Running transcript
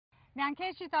Now, in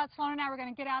case you thought Sloan and I were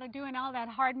going to get out of doing all that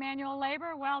hard manual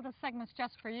labor, well, this segment's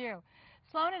just for you.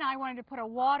 Sloan and I wanted to put a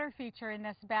water feature in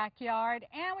this backyard,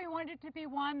 and we wanted it to be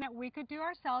one that we could do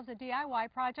ourselves, a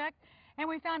DIY project, and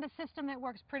we found a system that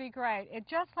works pretty great. It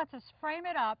just lets us frame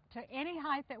it up to any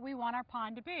height that we want our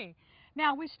pond to be.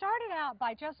 Now, we started out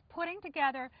by just putting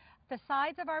together the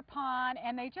sides of our pond,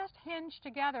 and they just hinge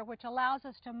together, which allows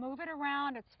us to move it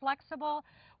around. It's flexible.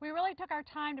 We really took our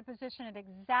time to position it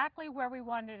exactly where we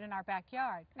wanted it in our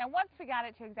backyard. Now, once we got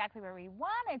it to exactly where we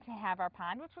wanted to have our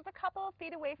pond, which was a couple of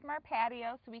feet away from our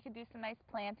patio, so we could do some nice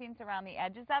plantings around the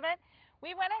edges of it,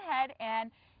 we went ahead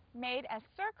and made a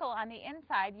circle on the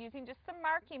inside using just some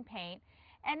marking paint.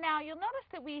 And now you'll notice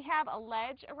that we have a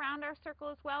ledge around our circle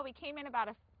as well. We came in about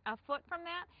a foot from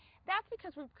that. That's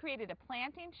because we've created a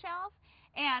planting shelf,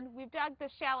 and we've dug the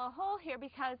shallow hole here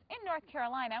because in North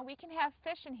Carolina we can have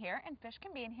fish in here, and fish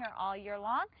can be in here all year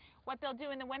long. What they'll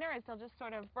do in the winter is they'll just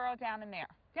sort of burrow down in there.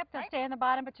 Yep, they'll stay in the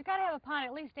bottom, but you've got to have a pond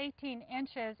at least 18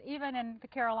 inches, even in the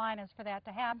Carolinas, for that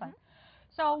to happen.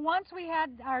 So once we had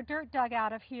our dirt dug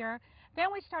out of here, then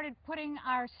we started putting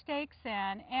our stakes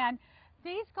in, and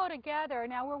these go together.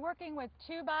 Now we're working with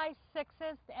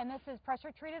 2x6s, and this is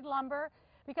pressure-treated lumber,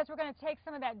 because we're going to take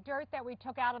some of that dirt that we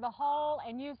took out of the hole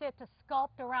and use it to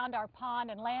sculpt around our pond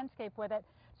and landscape with it.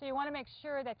 So you want to make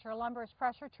sure that your lumber is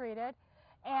pressure treated,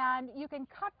 and you can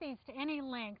cut these to any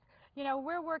length. You know,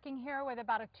 we're working here with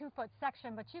about a 2-foot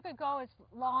section, but you could go as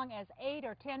long as 8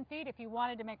 or 10 feet if you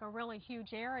wanted to make a really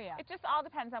huge area. It just all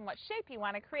depends on what shape you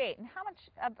want to create and how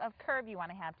much of curve you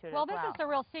want to have to it. Well, this is the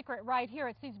real secret right here.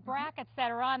 It's these brackets that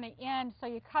are on the end, so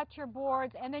you cut your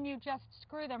boards and then you just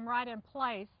screw them right in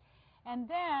place. And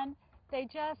then they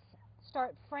just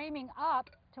start framing up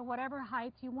to whatever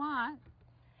height you want.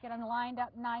 Get them lined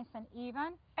up nice and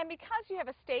even. And because you have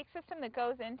a stake system that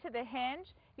goes into the hinge,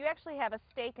 you actually have a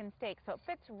stake and stake. So it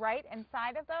fits right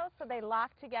inside of those, so they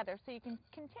lock together. So you can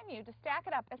continue to stack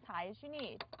it up as high as you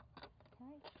need.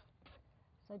 Okay.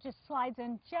 So it just slides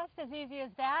in just as easy as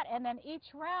that, and then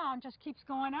each round just keeps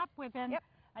going up within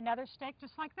another stake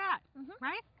just like that,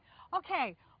 right?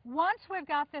 Okay. Once we've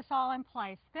got this all in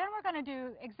place, then we're going to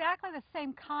do exactly the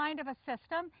same kind of a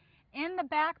system in the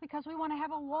back because we want to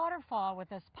have a waterfall with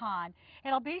this pond.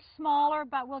 It'll be smaller,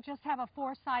 but we'll just have a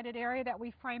 4-sided area that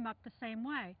we frame up the same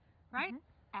way, right?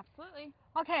 Absolutely.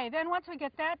 Okay, then once we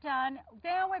get that done,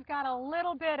 then we've got a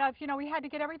little bit of, you know, we had to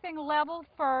get everything leveled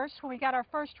first. When we got our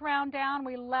first round down,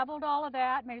 we leveled all of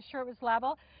that, made sure it was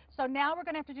level. So now we're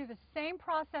going to have to do the same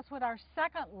process with our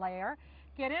second layer,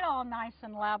 get it all nice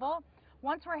and level.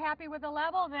 Once we're happy with the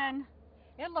level, then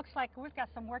it looks like we've got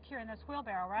some work here in this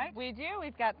wheelbarrow, right? We do.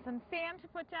 We've got some sand to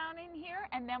put down in here,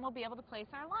 and then we'll be able to place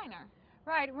our liner.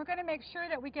 Right. We're going to make sure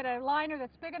that we get a liner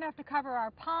that's big enough to cover our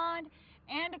pond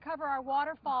and to cover our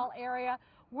waterfall area.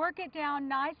 Work it down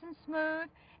nice and smooth,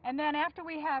 and then after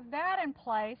we have that in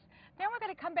place, then we're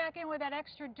going to come back in with that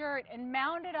extra dirt and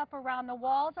mound it up around the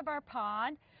walls of our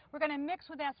pond. We're going to mix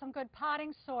with that some good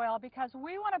potting soil because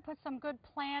we want to put some good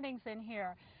plantings in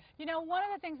here. You know, one of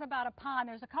the things about a pond,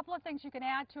 there's a couple of things you can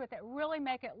add to it that really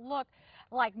make it look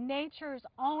like nature's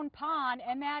own pond,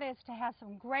 and that is to have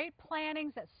some great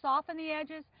plantings that soften the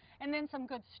edges and then some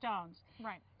good stones.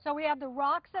 Right. So we have the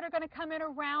rocks that are going to come in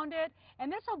around it,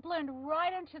 and this will blend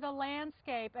right into the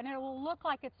landscape, and it will look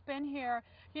like it's been here,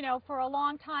 you know, for a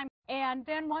long time. And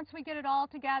then once we get it all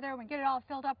together, we get it all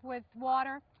filled up with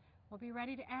water, we'll be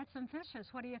ready to add some fishes.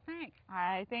 What do you think?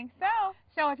 I think so.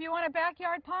 So if you want a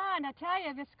backyard pond, I tell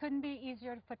you, this couldn't be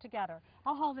easier to put together.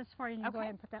 I'll hold this for you and you go ahead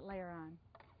and put that layer on.